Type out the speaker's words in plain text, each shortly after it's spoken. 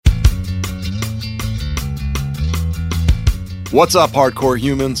What's up, hardcore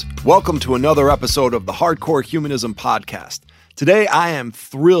humans? Welcome to another episode of the Hardcore Humanism Podcast. Today, I am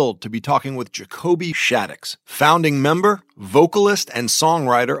thrilled to be talking with Jacoby Shaddix, founding member, vocalist, and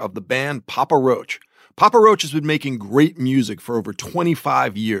songwriter of the band Papa Roach. Papa Roach has been making great music for over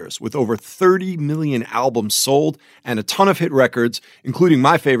 25 years, with over 30 million albums sold and a ton of hit records, including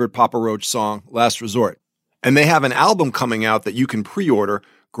my favorite Papa Roach song, Last Resort. And they have an album coming out that you can pre-order,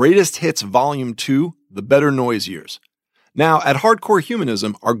 Greatest Hits Volume 2, The Better Noise Years. Now, at Hardcore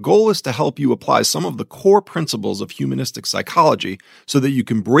Humanism, our goal is to help you apply some of the core principles of humanistic psychology so that you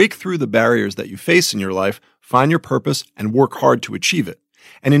can break through the barriers that you face in your life, find your purpose, and work hard to achieve it.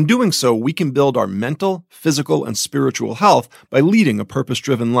 And in doing so, we can build our mental, physical, and spiritual health by leading a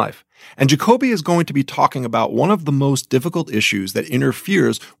purpose-driven life. And Jacoby is going to be talking about one of the most difficult issues that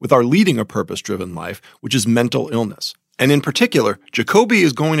interferes with our leading a purpose-driven life, which is mental illness. And in particular, Jacoby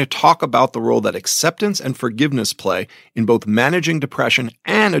is going to talk about the role that acceptance and forgiveness play in both managing depression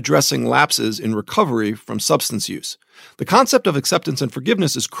and addressing lapses in recovery from substance use. The concept of acceptance and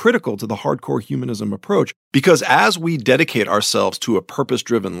forgiveness is critical to the hardcore humanism approach because as we dedicate ourselves to a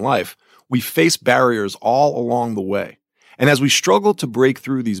purpose-driven life, we face barriers all along the way. And as we struggle to break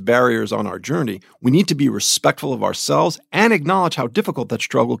through these barriers on our journey, we need to be respectful of ourselves and acknowledge how difficult that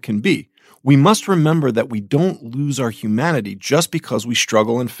struggle can be. We must remember that we don't lose our humanity just because we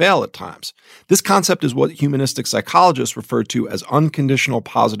struggle and fail at times. This concept is what humanistic psychologists refer to as unconditional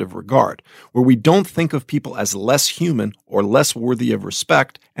positive regard, where we don't think of people as less human or less worthy of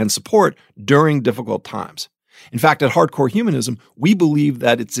respect and support during difficult times. In fact, at Hardcore Humanism, we believe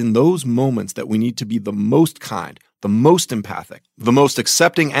that it's in those moments that we need to be the most kind, the most empathic, the most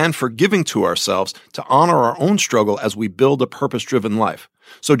accepting and forgiving to ourselves to honor our own struggle as we build a purpose-driven life.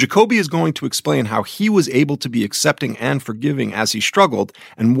 So Jacoby is going to explain how he was able to be accepting and forgiving as he struggled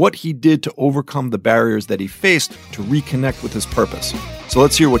and what he did to overcome the barriers that he faced to reconnect with his purpose. So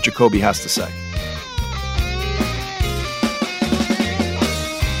let's hear what Jacoby has to say.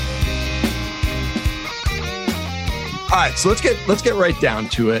 All right, so let's get right down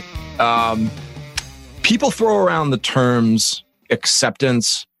to it. People throw around the terms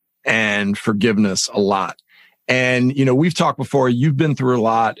acceptance and forgiveness a lot. And, we've talked before, you've been through a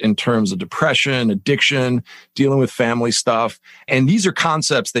lot in terms of depression, addiction, dealing with family stuff. And these are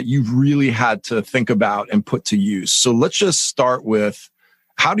concepts that you've really had to think about and put to use. So let's just start with,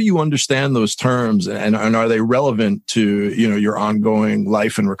 how do you understand those terms and are they relevant to, your ongoing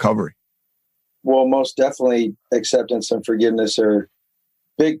life and recovery? Well, most definitely acceptance and forgiveness are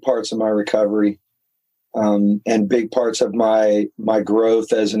big parts of my recovery, and big parts of my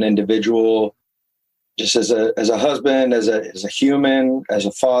growth as an individual, just as a husband, as a human, as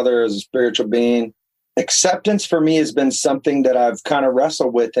a father, as a spiritual being. Acceptance for me has been something that I've kind of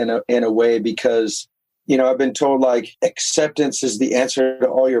wrestled with in a way because, I've been told like acceptance is the answer to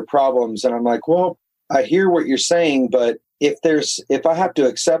all your problems. And I'm like, well, I hear what you're saying, but if I have to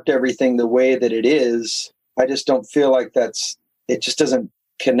accept everything the way that it is, I just don't feel like it just doesn't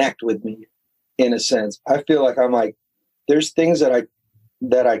connect with me in a sense. I feel like I'm like, there's things that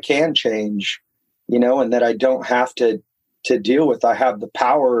I can change, and that I don't have to deal with. I have the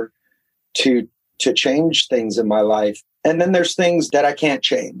power to change things in my life. And then there's things that I can't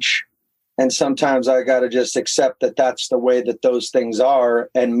change. And sometimes I got to just accept that that's the way that those things are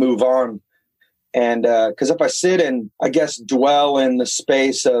and move on. And because if I sit and I guess dwell in the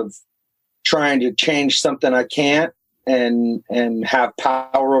space of trying to change something I can't and have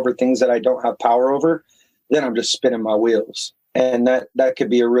power over things that I don't have power over, then I'm just spinning my wheels. And that could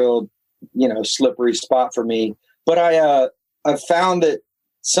be a real, slippery spot for me. But I've found that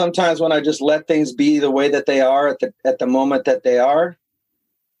sometimes when I just let things be the way that they are at the moment that they are,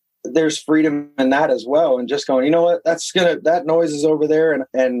 there's freedom in that as well. And just going, you know what, that noise is over there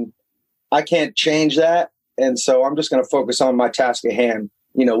and I can't change that. And so I'm just going to focus on my task at hand,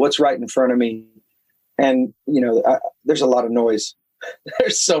 what's right in front of me. And, there's a lot of noise.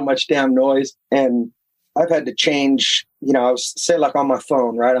 There's so much damn noise. And I've had to change, I was say like on my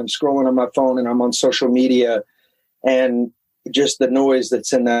phone, right? I'm scrolling on my phone and I'm on social media and just the noise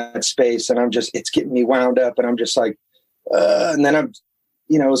that's in that space. And it's getting me wound up and I'm just like, and then it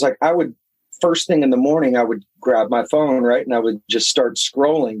was like, first thing in the morning, I would grab my phone, right? And I would just start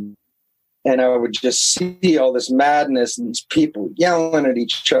scrolling. And I would just see all this madness and these people yelling at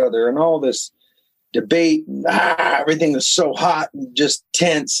each other and all this debate. And, everything was so hot and just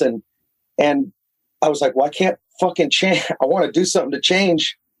tense. And I was like, well, I can't fucking change. I want to do something to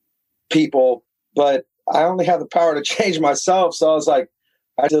change people, but I only have the power to change myself. So I was like,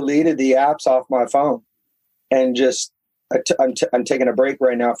 I deleted the apps off my phone and just, I'm taking a break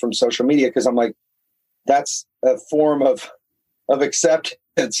right now from social media because I'm like, that's a form of of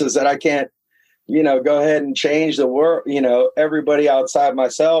acceptance is that I can't, go ahead and change the world, everybody outside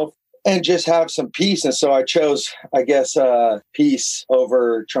myself, and just have some peace. And so I chose, I guess, peace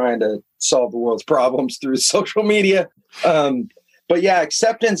over trying to solve the world's problems through social media. But yeah,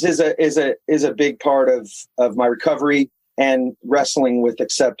 acceptance is a big part of my recovery, and wrestling with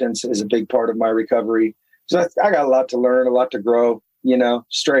acceptance is a big part of my recovery. So I got a lot to learn, a lot to grow,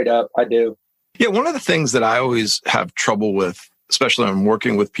 straight up. I do. Yeah. One of the things that I always have trouble with, especially when I'm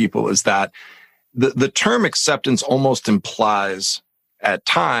working with people, is that the term acceptance almost implies at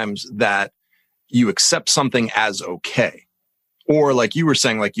times that you accept something as okay. Or like you were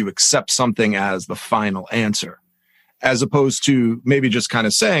saying, like you accept something as the final answer, as opposed to maybe just kind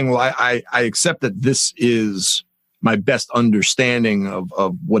of saying, well, I accept that this is my best understanding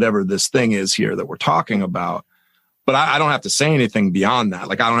of whatever this thing is here that we're talking about. But I don't have to say anything beyond that.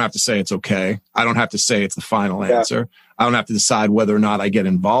 Like, I don't have to say it's okay. I don't have to say it's the final answer. I don't have to decide whether or not I get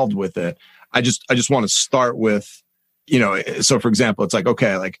involved with it. I just want to start with, so for example, it's like,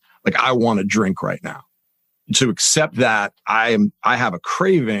 okay, like I want to drink right now. To accept that I have a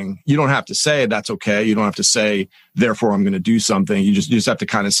craving, you don't have to say that's okay. You don't have to say, therefore I'm going to do something. You just have to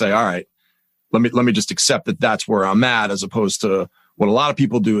kind of say, all right, let me just accept that that's where I'm at, as opposed to what a lot of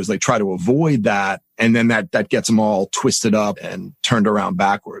people do is they try to avoid that. And then that gets them all twisted up and turned around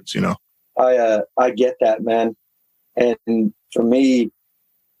backwards, I get that, man. And for me,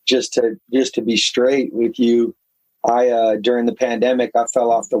 just to be straight with you, I during the pandemic, I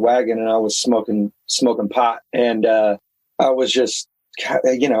fell off the wagon and I was smoking pot, and I was just,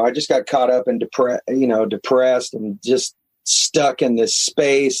 I just got caught up and depressed and just stuck in this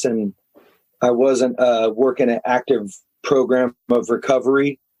space, and I wasn't working an active program of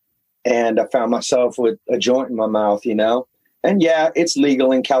recovery, and I found myself with a joint in my mouth, And yeah, it's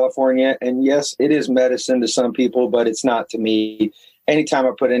legal in California, and yes, it is medicine to some people, but it's not to me. Anytime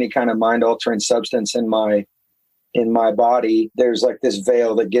I put any kind of mind-altering substance in my body, there's like this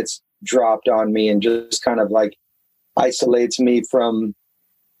veil that gets dropped on me and just kind of like isolates me from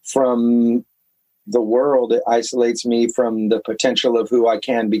the world. It isolates me from the potential of who I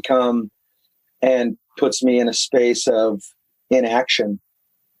can become, and puts me in a space of inaction.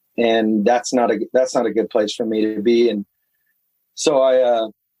 And that's not a good place for me to be. And so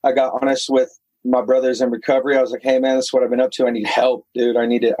I got honest with my brothers in recovery. I was like, hey man, this is what I've been up to. I need help, dude. I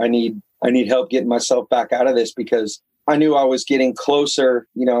need help getting myself back out of this, because I knew I was getting closer.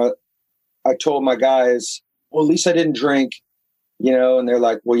 I told my guys, well, at least I didn't drink, and they're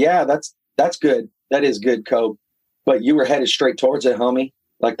like, well, yeah, that's good. That is good, Cope. But you were headed straight towards it, homie.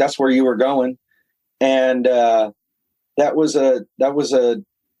 Like, that's where you were going. And that was a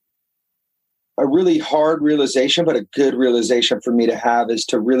really hard realization, but a good realization for me to have, is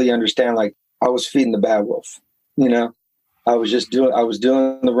to really understand, like, I was feeding the bad wolf, I was doing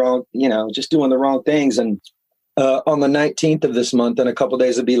the wrong things. And on the 19th of this month, in a couple of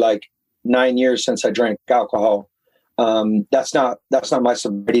days, it'd be like 9 years since I drank alcohol. That's not my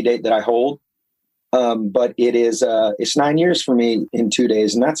sobriety date that I hold. But it is, it's 9 years for me in 2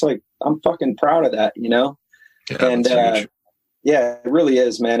 days. And that's like, I'm fucking proud of that, Yeah, and yeah, it really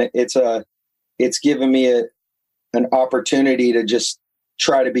is, man. It's given me an opportunity to just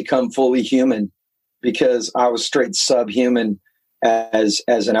try to become fully human, because I was straight subhuman as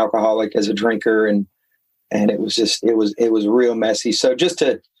an alcoholic, as a drinker. And it was real messy. So just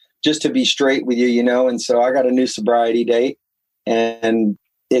to be straight with you, and so I got a new sobriety date, and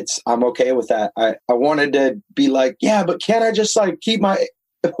I'm okay with that. I wanted to be like, yeah, but can't I just like keep my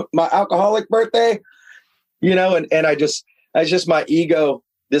alcoholic birthday, and I just my ego,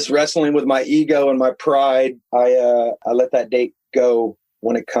 this wrestling with my ego and my pride. I let that date go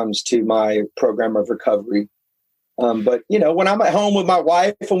when it comes to my program of recovery. But when I'm at home with my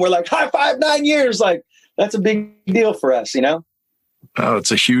wife and we're like, high five, 9 years, like, that's a big deal for us, Oh,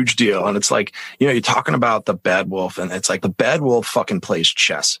 it's a huge deal. And it's like, you're talking about the bad wolf, and it's like the bad wolf fucking plays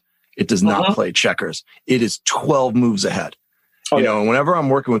chess. It does not play checkers. It is 12 moves ahead. And whenever I'm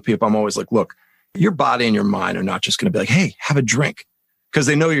working with people, I'm always like, look, your body and your mind are not just going to be like, hey, have a drink, because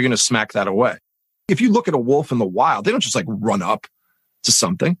they know you're going to smack that away. If you look at a wolf in the wild, they don't just like run up to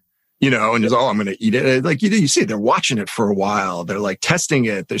something, and just, I'm going to eat it. Like, you see, they're watching it for a while. They're like testing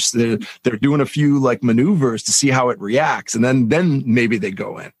it. They're doing a few like maneuvers to see how it reacts. And then maybe they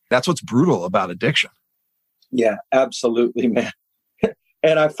go in. That's what's brutal about addiction. Yeah, absolutely, man.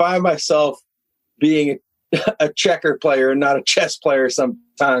 And I find myself being a checker player and not a chess player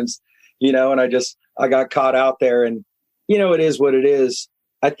sometimes, and I got caught out there, and, it is what it is.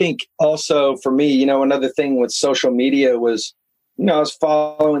 I think also for me, another thing with social media was, I was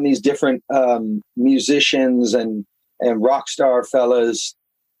following these different musicians and rock star fellas.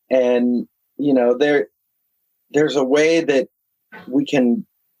 And, you know, there's a way that we can,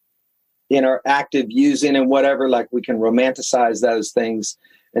 in our active using and whatever, like we can romanticize those things.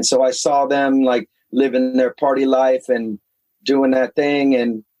 And so I saw them like living their party life and doing that thing.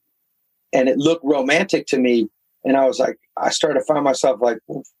 And it looked romantic to me. And I was like, I started to find myself like,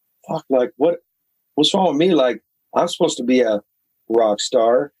 well, fuck, like what's wrong with me? Like, I'm supposed to be a rock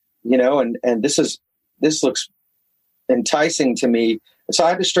star, you know, and this looks enticing to me. And so I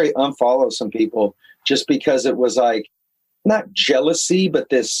had to straight unfollow some people just because it was like, not jealousy, but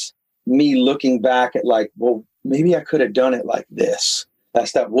this me looking back at like, well, maybe I could have done it like this.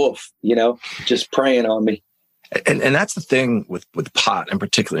 That's that wolf, you know, just preying on me. And that's the thing with pot in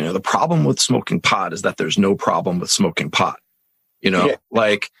particular. You know, the problem with smoking pot is that there's no problem with smoking pot. You know,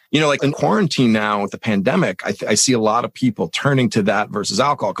 like in quarantine now with the pandemic, I see a lot of people turning to that versus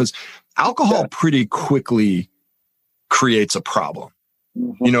alcohol, because alcohol pretty quickly creates a problem.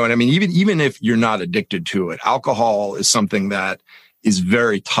 Mm-hmm. You know what I mean? Even if you're not addicted to it, alcohol is something that is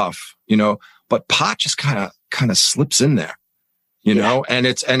very tough, you know, but pot just kind of slips in there, you know, and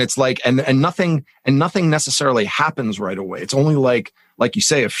it's like, and nothing necessarily happens right away. It's only like you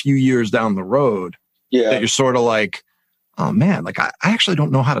say, a few years down the road that you're sort of like, oh man, like I actually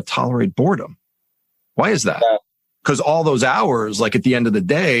don't know how to tolerate boredom. Why is that? Because all those hours, like at the end of the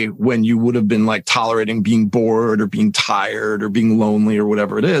day, when you would have been like tolerating being bored or being tired or being lonely or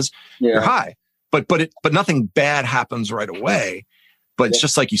whatever it is, you're high. But nothing bad happens right away. But it's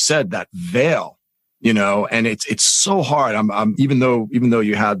just like you said, that veil, you know, and it's so hard. I'm even though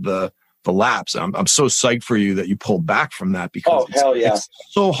you had the lapse, I'm so psyched for you that you pulled back from that, because it's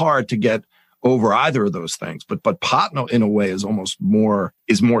so hard to get over either of those things. But pot in a way is almost more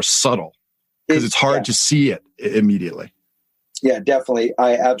subtle, because it's hard to see it immediately. Yeah, definitely.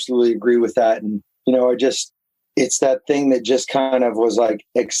 I absolutely agree with that. And, you know, it's that thing that just kind of was like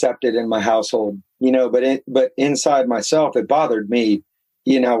accepted in my household, you know, but inside myself, it bothered me.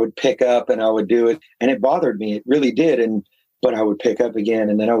 You know, I would pick up and I would do it, and it bothered me. It really did. But I would pick up again,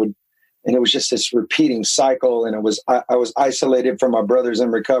 and then and it was just this repeating cycle. And I was isolated from my brothers in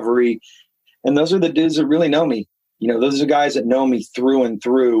recovery. And those are the dudes that really know me. You know, those are guys that know me through and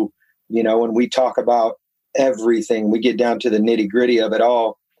through. You know, when we talk about everything, we get down to the nitty gritty of it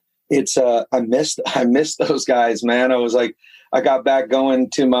all. It's I missed those guys, man. I was like, I got back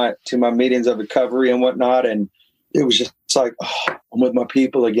going to my meetings of recovery and whatnot, and it was just like, oh, I'm with my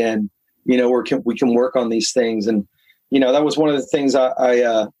people again. You know, we can work on these things. And you know, that was one of the things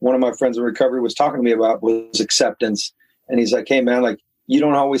I one of my friends in recovery was talking to me about, was acceptance. And he's like, hey man, like, you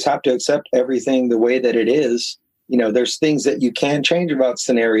don't always have to accept everything the way that it is. You know, there's things that you can change about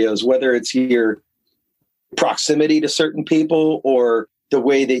scenarios, whether it's your proximity to certain people or the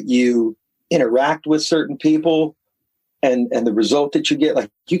way that you interact with certain people and the result that you get.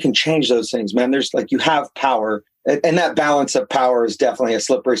 Like, you can change those things, man. There's like, you have power, and that balance of power is definitely a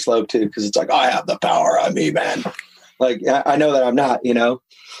slippery slope too. Cause it's like, oh, I have the power on me, man. Like, I know that I'm not, you know?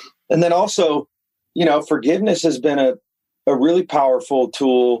 And then also, you know, forgiveness has been a really powerful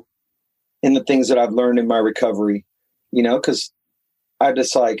tool in the things that I've learned in my recovery, you know, because I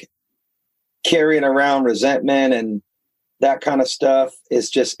just like carrying around resentment and that kind of stuff.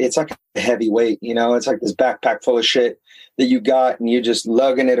 It's like a heavy weight, you know, it's like this backpack full of shit that you got and you're just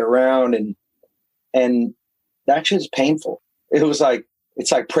lugging it around, and that shit's painful. It was like,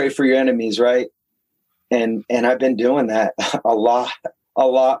 it's like pray for your enemies. Right. And I've been doing that a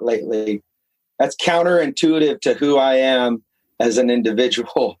lot lately. That's counterintuitive to who I am as an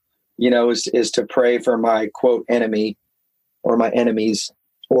individual, you know, is to pray for my quote enemy or my enemies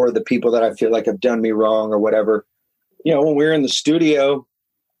or the people that I feel like have done me wrong or whatever. You know, when we were in the studio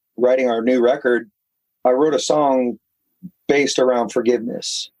writing our new record, I wrote a song based around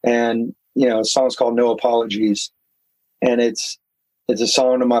forgiveness. And, you know, the song's called No Apologies. And it's a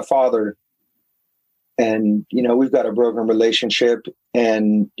song to my father. And, you know, we've got a broken relationship,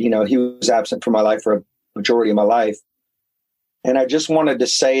 and, you know, he was absent from my life for a majority of my life. And I just wanted to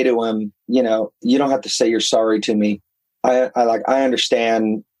say to him, you know, you don't have to say you're sorry to me. I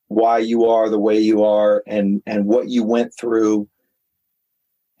understand why you are the way you are and what you went through.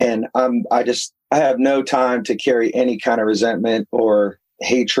 And I have no time to carry any kind of resentment or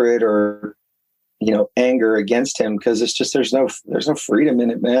hatred or, you know, anger against him, because it's just, there's no freedom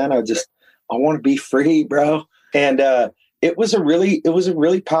in it, man. I want to be free, bro. And it was a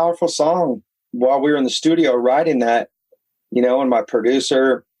really powerful song while we were in the studio writing that, you know, and my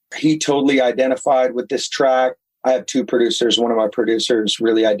producer, he totally identified with this track. I have two producers. One of my producers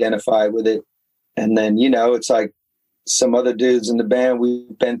really identified with it. And then, you know, it's like some other dudes in the band,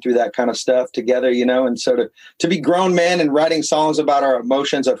 we've been through that kind of stuff together, and so to be grown men and writing songs about our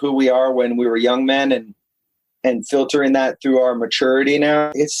emotions of who we are when we were young men and filtering that through our maturity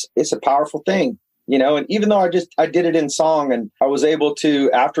now, it's a powerful thing, and even though I did it in song, and I was able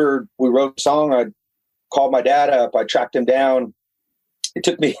to, after we wrote the song, I called my dad up, I tracked him down. It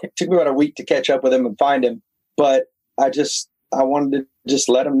took me about a week to catch up with him and find him, but I wanted to just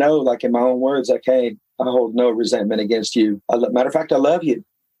let him know, like in my own words, like, hey, I hold no resentment against you. Matter of fact, I love you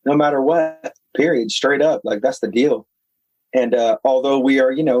no matter what, period, straight up. Like, that's the deal. And although we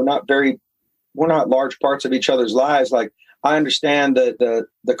are, we're not large parts of each other's lives. Like, I understand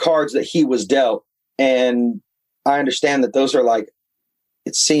the cards that he was dealt. And I understand that those are like,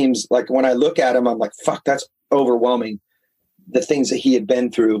 it seems like when I look at him, I'm like, fuck, that's overwhelming. The things that he had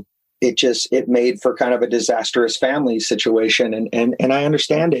been through, it made for kind of a disastrous family situation. And I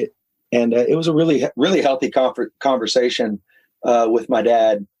understand it. And it was a really, really healthy conversation with my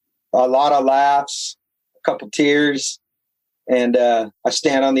dad. A lot of laughs, a couple tears. And I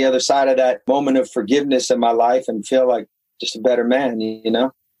stand on the other side of that moment of forgiveness in my life and feel like just a better man,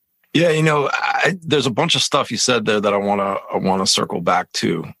 Yeah, there's a bunch of stuff you said there that I want to circle back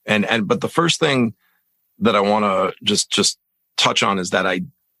to. But the first thing that I want to just touch on is that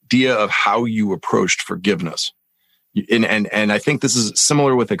idea of how you approached forgiveness. And I think this is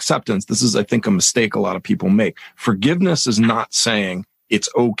similar with acceptance. This is, I think, a mistake a lot of people make. Forgiveness is not saying it's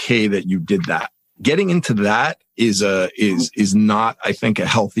okay that you did that. Getting into that is not, I think, a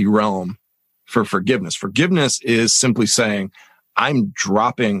healthy realm for forgiveness. Forgiveness is simply saying, I'm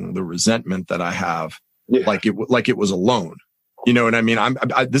dropping the resentment that I have, like it was a loan. You know what I mean?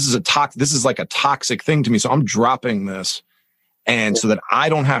 This is like a toxic thing to me. So I'm dropping this, and so that I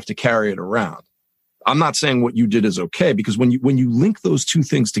don't have to carry it around. I'm not saying what you did is okay, because when you link those two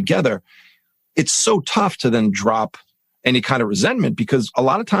things together, it's so tough to then drop any kind of resentment, because a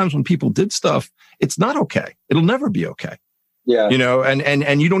lot of times when people did stuff, it's not okay. It'll never be okay. Yeah.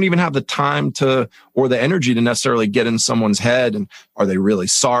 And you don't even have the time or the energy to necessarily get in someone's head. And are they really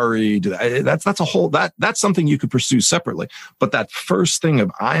sorry? That's something you could pursue separately. But that first thing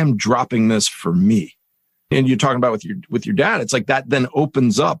of, I am dropping this for me. And you're talking about with your dad, it's like that then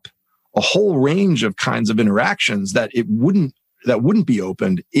opens up a whole range of kinds of interactions that wouldn't be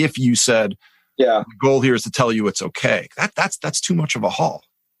opened if you said, the goal here is to tell you it's okay. That's too much of a haul.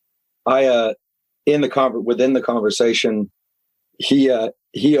 Within the conversation, he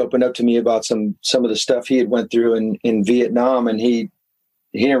opened up to me about some of the stuff he had went through in Vietnam, and he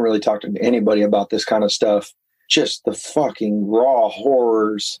didn't really talk to anybody about this kind of stuff. Just the fucking raw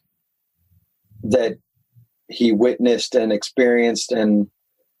horrors that he witnessed and experienced and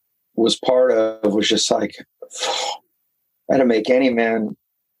was part of was just like, that'd make any man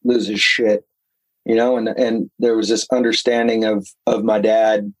lose his shit, and there was this understanding of my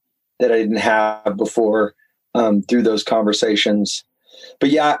dad that I didn't have before through those conversations. But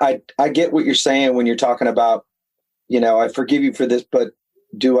yeah, I get what you're saying when you're talking about, I forgive you for this, but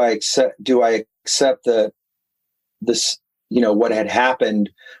do I accept this, what had happened,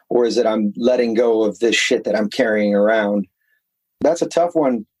 or is it I'm letting go of this shit that I'm carrying around? That's a tough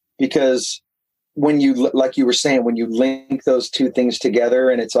one, because when like you were saying, when you link those two things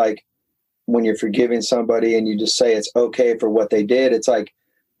together, and it's like, when you're forgiving somebody and you just say it's okay for what they did, it's like,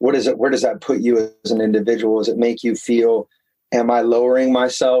 where does that put you as an individual? Does it make you feel, am I lowering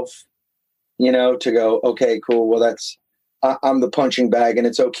myself, to go, okay, cool. Well, I'm the punching bag, and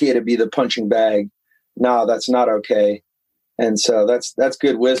it's okay to be the punching bag. No, that's not okay. And so that's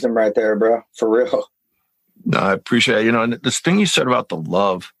good wisdom right there, bro. For real. No, I appreciate it. And this thing you said about the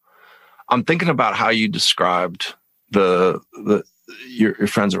love, I'm thinking about how you described your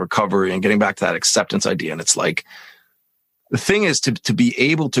friends in recovery and getting back to that acceptance idea. And it's like, the thing is to be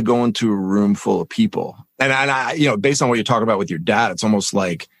able to go into a room full of people. And I, based on what you're talking about with your dad, it's almost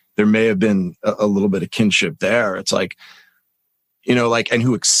like there may have been a little bit of kinship there. It's like, and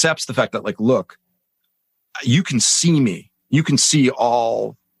who accepts the fact that, like, look, you can see me. You can see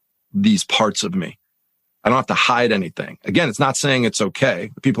all these parts of me. I don't have to hide anything. Again, it's not saying it's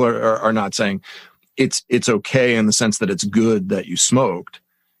okay. People are not saying it's okay in the sense that it's good that you smoked.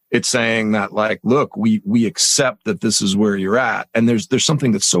 It's saying that, like, look, we accept that this is where you're at. And there's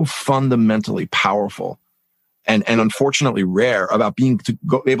something that's so fundamentally powerful and unfortunately rare about being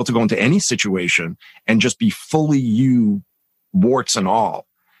able to go into any situation and just be fully you, warts and all.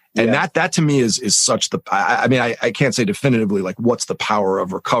 And that to me is such I can't say definitively, like, what's the power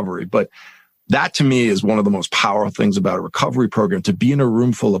of recovery, but that to me is one of the most powerful things about a recovery program, to be in a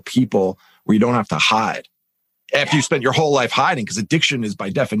room full of people where you don't have to hide. After you spent your whole life hiding, because addiction is by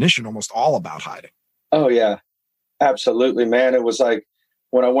definition almost all about hiding. Oh yeah, Absolutely, man. It was like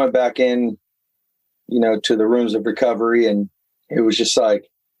when I went back in, to the rooms of recovery, and it was just like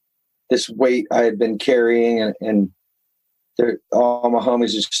this weight I had been carrying, and all my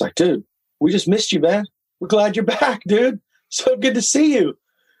homies just like, dude, we just missed you, man. We're glad you're back, dude. So good to see you.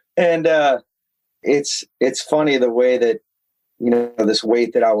 And it's funny the way that, this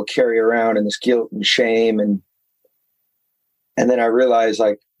weight that I will carry around, and this guilt and shame. And then I realized,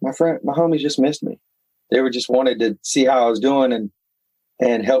 like, my homies just missed me. They were just wanted to see how I was doing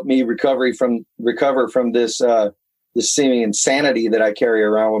and help me recover from this seeming insanity that I carry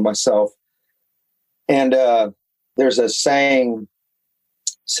around with myself. And there's a saying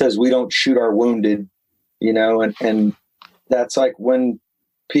says, we don't shoot our wounded, and that's like when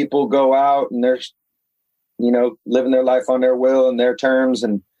people go out and they're, living their life on their will and their terms.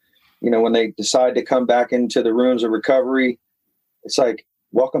 And, when they decide to come back into the rooms of recovery, it's like,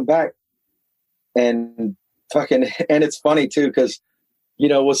 welcome back. And it's funny too, because,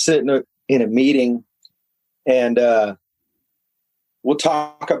 we'll sit in a meeting and we'll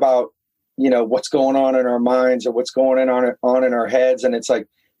talk about, what's going on in our minds or what's going on in our heads. And it's like,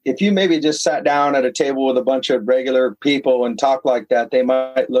 if you maybe just sat down at a table with a bunch of regular people and talk like that, they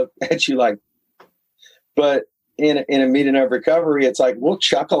might look at you like, but in a meeting of recovery, it's like, we'll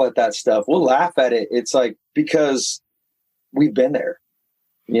chuckle at that stuff. We'll laugh at it. It's like, because we've been there,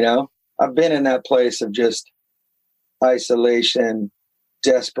 I've been in that place of just isolation,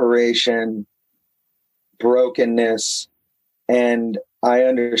 desperation, brokenness, and I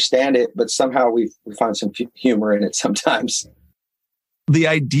understand it, but somehow we find some humor in it sometimes. The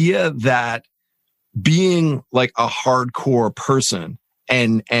idea that being like a hardcore person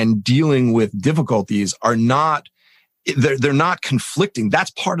and dealing with difficulties are not, they're not conflicting. That's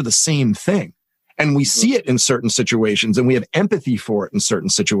part of the same thing. And we see it in certain situations, and we have empathy for it in certain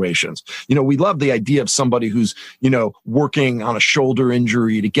situations. We love the idea of somebody who's, working on a shoulder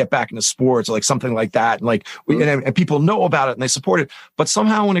injury to get back into sports, or like something like that. And like, and people know about it and they support it. But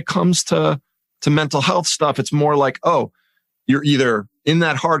somehow when it comes to mental health stuff, it's more like, oh, you're either in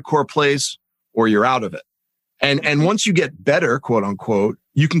that hardcore place or you're out of it. And once you get better, quote unquote,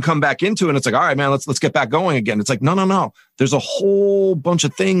 you can come back into it. And it's like, all right, man, let's get back going again. It's like, no. There's a whole bunch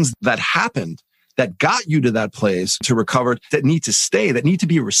of things that happened that got you to that place to recover, that need to stay, that need to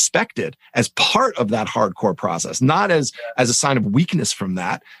be respected as part of that hardcore process, not as a sign of weakness from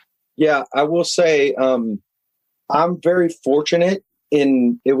that. Yeah, I will say I'm very fortunate.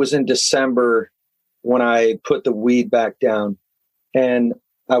 It was in December when I put the weed back down, and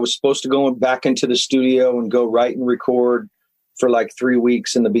I was supposed to go back into the studio and go write and record for like 3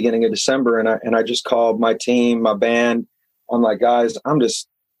 weeks in the beginning of December. And I just called my team, my band. I'm like, guys,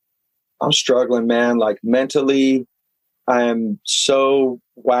 I'm struggling, man. Like mentally, I'm so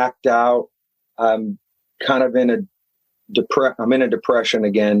whacked out. I'm kind of in a depression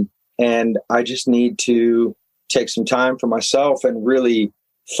again. And I just need to take some time for myself and really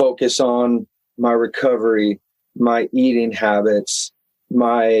focus on my recovery, my eating habits,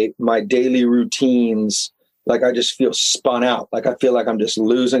 my daily routines. Like I just feel spun out. Like I feel like I'm just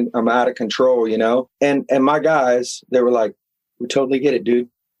losing. I'm out of control, And my guys, they were like, we totally get it, dude.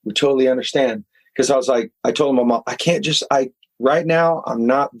 We totally understand. Because I was like, I told my mom, right now, I'm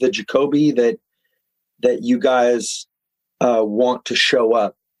not the Jacoby that you guys want to show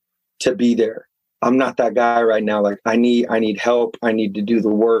up to be there. I'm not that guy right now. Like I need help. I need to do the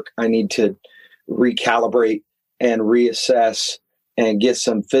work. I need to recalibrate and reassess and get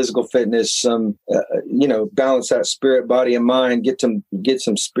some physical fitness, some, balance that spirit, body, and mind, get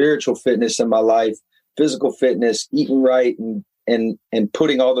some spiritual fitness in my life, physical fitness, eating right, and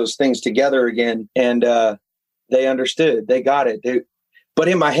putting all those things together again. And they understood, they got it. But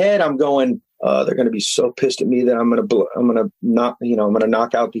in my head, I'm going, they're going to be so pissed at me that I'm going to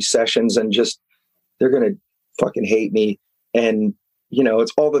knock out these sessions, and just, they're going to fucking hate me. And,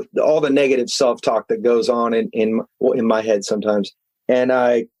 it's all the negative self-talk that goes on in my head sometimes. And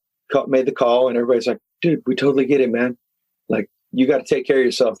I made the call, and everybody's like, dude, we totally get it, man. Like, you got to take care of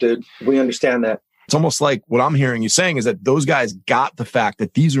yourself, dude. We understand that. It's almost like what I'm hearing you saying is that those guys got the fact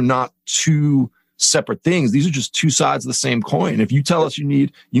that these are not two separate things. These are just two sides of the same coin. If you tell us you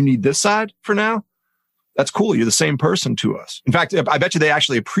need this side for now, that's cool. You're the same person to us. In fact, I bet you they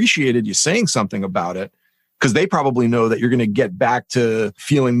actually appreciated you saying something about it, because they probably know that you're going to get back to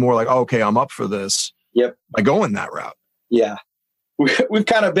feeling more like, oh, okay, I'm up for this. Yep. By going that route. Yeah. We've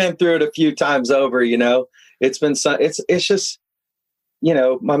kind of been through it a few times over, it's been, it's just,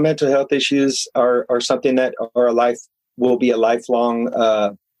 my mental health issues are something that will be a lifelong,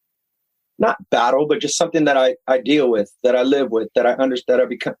 not battle, but just something that I deal with, that I live with, that I understand, that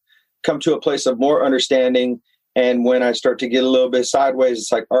I come to a place of more understanding And when I start to get a little bit sideways,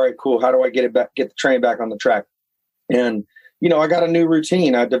 it's like, all right, cool. How do I get the train back on the track? And, I got a new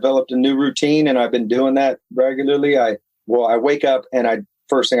routine. I developed a new routine, and I've been doing that regularly. I wake up, and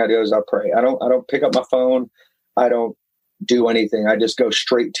first thing I do is I pray. I don't pick up my phone. I don't do anything. I just go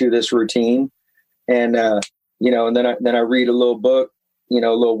straight to this routine. And, and then I read a little book, a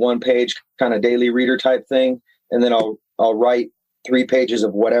little 1-page kind of daily reader type thing. And then I'll write 3 pages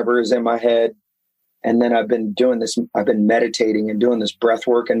of whatever is in my head. And then I've been meditating and doing this breath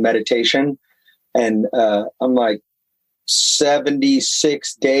work and meditation. And I'm like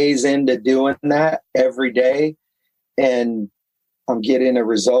 76 days into doing that every day. And I'm getting a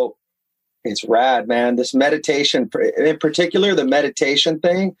result. It's rad, man. This meditation, in particular, the meditation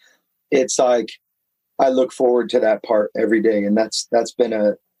thing, it's like, I look forward to that part every day. And that's been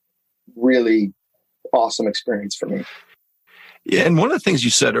a really awesome experience for me. Yeah, and one of the things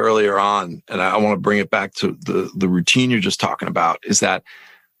you said earlier on, and I want to bring it back to the routine you're just talking about, is that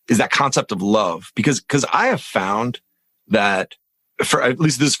concept of love. Because I have found that, for at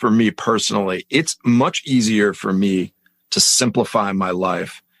least this is for me personally, it's much easier for me to simplify my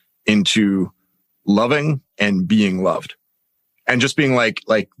life into loving and being loved. And just being like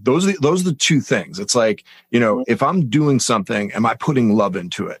those are the 2 things. It's like, if I'm doing something, am I putting love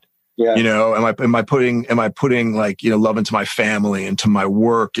into it? Yeah. Am I putting like, love into my family, into my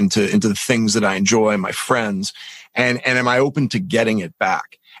work, into the things that I enjoy, my friends, and am I open to getting it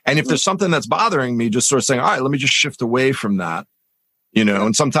back? And if there's something that's bothering me, just sort of saying, all right, let me just shift away from that,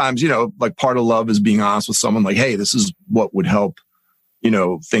 and sometimes, like part of love is being honest with someone, like, hey, this is what would help,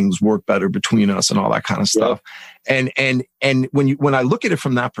 things work better between us and all that kind of stuff. Yeah. And when I look at it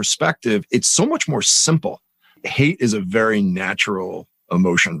from that perspective, it's so much more simple. Hate is a very natural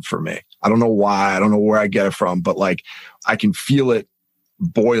emotion for me. I don't know why. I don't know where I get it from, but like I can feel it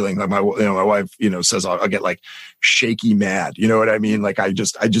boiling. Like my wife, says I'll get like shaky mad. You know what I mean? Like I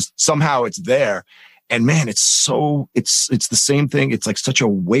just somehow it's there. And man, it's the same thing. It's like such a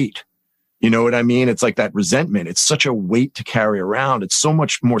weight. You know what I mean? It's like that resentment. It's such a weight to carry around. It's so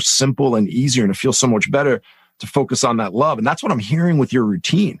much more simple and easier, and it feels so much better to focus on that love. And that's what I'm hearing with your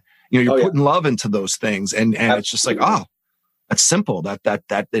routine. You're putting love into those things, and it's just like, that's simple.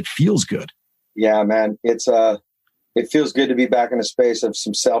 That feels good. Yeah, man. It feels good to be back in a space of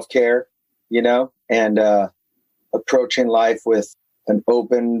some self-care, and approaching life with an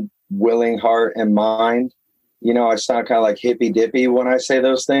open, willing heart and mind. I sound kind of like hippy dippy when I say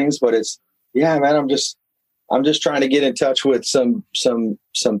those things, but man, I'm just trying to get in touch with some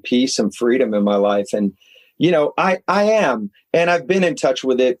peace and freedom in my life. And, I am, and I've been in touch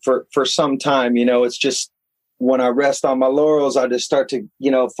with it for some time. It's just when I rest on my laurels, I just start to,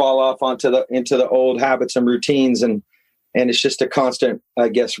 fall off into the old habits and routines. And it's just a constant, I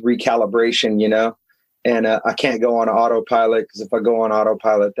guess, recalibration, and I can't go on autopilot, because if I go on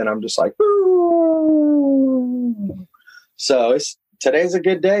autopilot, then I'm just like, ooh. So today's a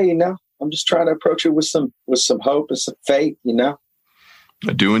good day, I'm just trying to approach it with some hope and some faith,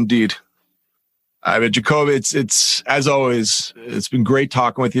 I do indeed. I mean, Jacoby, it's as always, it's been great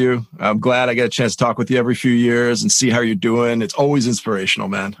talking with you. I'm glad I get a chance to talk with you every few years and see how you're doing. It's always inspirational,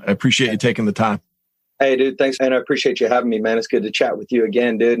 man. I appreciate you taking the time. Hey, dude, thanks. And I appreciate you having me, man. It's good to chat with you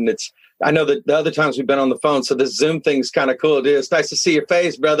again, dude. And I know that the other times we've been on the phone, so this Zoom thing's kind of cool, dude. It's nice to see your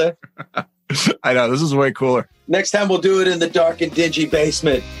face, brother. I know. This is way cooler. Next time we'll do it in the dark and dingy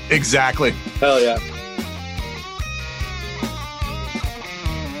basement. Exactly. Hell yeah.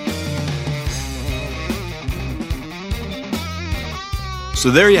 So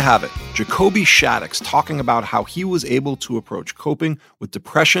there you have it. Jacoby Shaddix talking about how he was able to approach coping with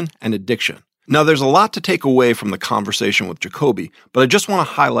depression and addiction. Now, there's a lot to take away from the conversation with Jacoby, but I just want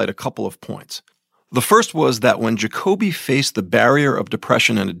to highlight a couple of points. The first was that when Jacoby faced the barrier of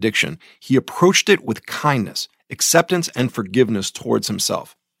depression and addiction, he approached it with kindness, acceptance, and forgiveness towards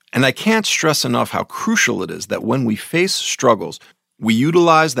himself. And I can't stress enough how crucial it is that when we face struggles, we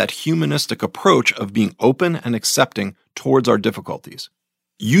utilize that humanistic approach of being open and accepting towards our difficulties.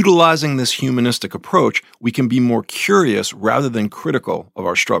 Utilizing this humanistic approach, we can be more curious rather than critical of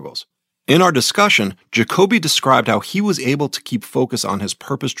our struggles. In our discussion, Jacoby described how he was able to keep focus on his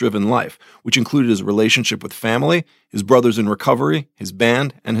purpose-driven life, which included his relationship with family, his brothers in recovery, his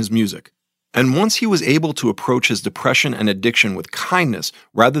band, and his music. And once he was able to approach his depression and addiction with kindness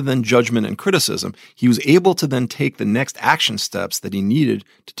rather than judgment and criticism, he was able to then take the next action steps that he needed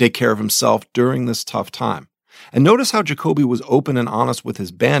to take care of himself during this tough time. And notice how Jacoby was open and honest with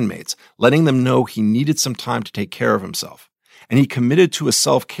his bandmates, letting them know he needed some time to take care of himself. And he committed to a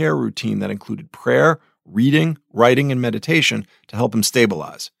self-care routine that included prayer, reading, writing, and meditation to help him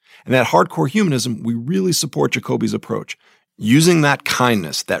stabilize. And at Hardcore Humanism, we really support Jacoby's approach, using that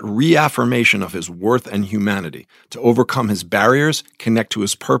kindness, that reaffirmation of his worth and humanity to overcome his barriers, connect to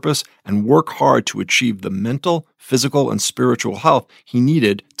his purpose, and work hard to achieve the mental, physical, and spiritual health he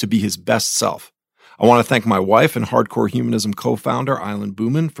needed to be his best self. I want to thank my wife and Hardcore Humanism co-founder, Eileen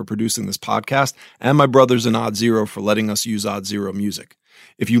Booman, for producing this podcast, and my brothers in Odd Zero for letting us use Odd Zero music.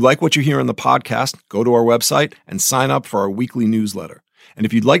 If you like what you hear in the podcast, go to our website and sign up for our weekly newsletter. And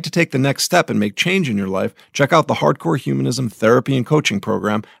if you'd like to take the next step and make change in your life, check out the Hardcore Humanism Therapy and Coaching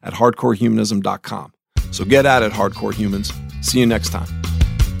Program at hardcorehumanism.com. So get at it, Hardcore Humans. See you next time.